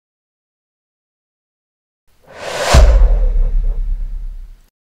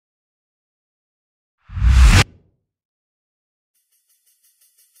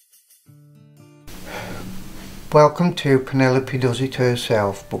Welcome to Penelope Does It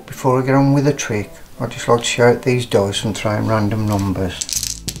Herself, but before I get on with the trick, I'd just like to show out these dice and try random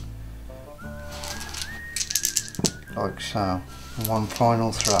numbers. Like so. One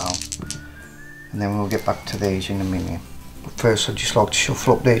final throw, and then we'll get back to these in a minute. But first I'd just like to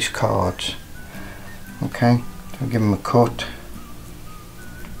shuffle up these cards. Okay, so I'll give them a cut.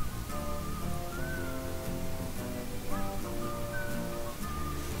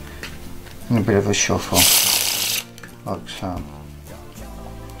 And a bit of a shuffle. Like so.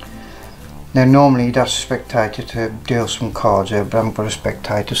 Now normally you'd ask a spectator to deal some cards out, but I haven't got a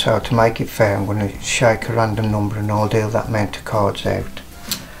spectator, so to make it fair I'm going to shake a random number and I'll deal that amount of cards out.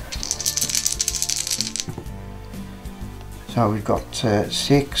 So we've got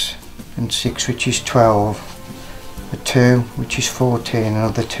 6 and 6, which is 12, a 2 which is 14,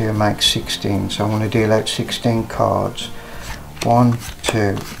 another 2 makes 16, so I'm going to deal out 16 cards. 1,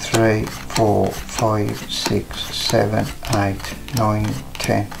 2, 3, 4, 5, 6, 7, 8, 9,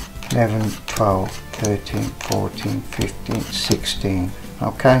 10, 11, 12, 13, 14, 15, 16.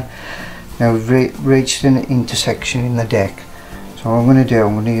 Okay, now we've reached an intersection in the deck, so what I'm going to do,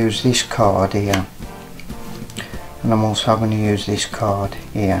 I'm going to use this card here, and I'm also going to use this card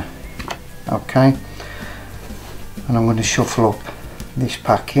here. Okay, and I'm going to shuffle up this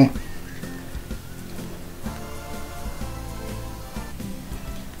packet.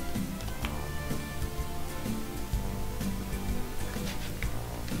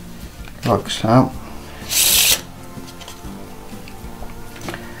 Like so.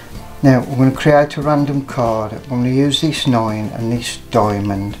 Now we're going to create a random card. I'm going to use this 9 and this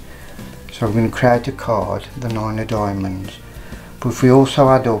diamond, so we're going to create a card, the 9 of diamonds. But if we also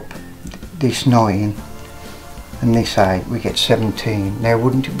add up this 9 and this 8, we get 17. Now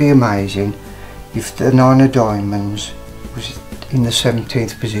wouldn't it be amazing if the 9 of diamonds was in the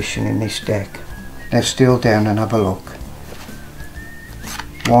 17th position in this deck? Now steal down and have a look.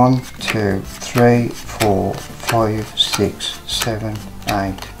 1, 2, 3, 4, 5, 6, 7,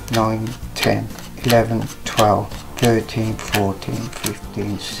 8, 9, 10, 11, 12, 13, 14,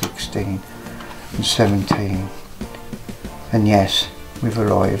 15, 16 and 17. And yes, we've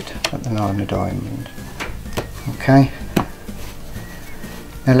arrived at the 9 of diamonds. Okay,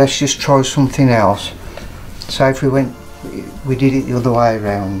 now let's just try something else. So if we did it the other way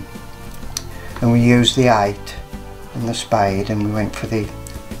around and we used the 8 and the spade and we went for the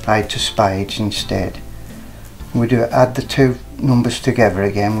 8 of spades instead. We do add the two numbers together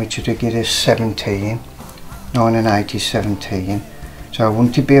again, which would give us 17. 9 and 8 is 17. So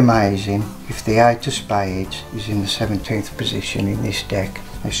wouldn't it be amazing if the 8 of spades is in the 17th position in this deck?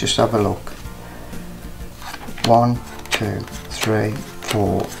 Let's just have a look. 1, 2, 3,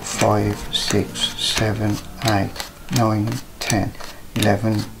 4, 5, 6, 7, 8, 9, 10,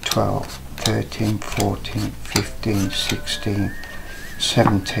 11, 12, 13, 14, 15, 16,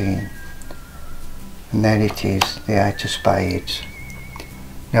 17, and there it is, the 8 of spades.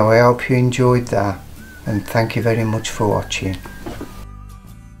 Now I hope you enjoyed that, and thank you very much for watching.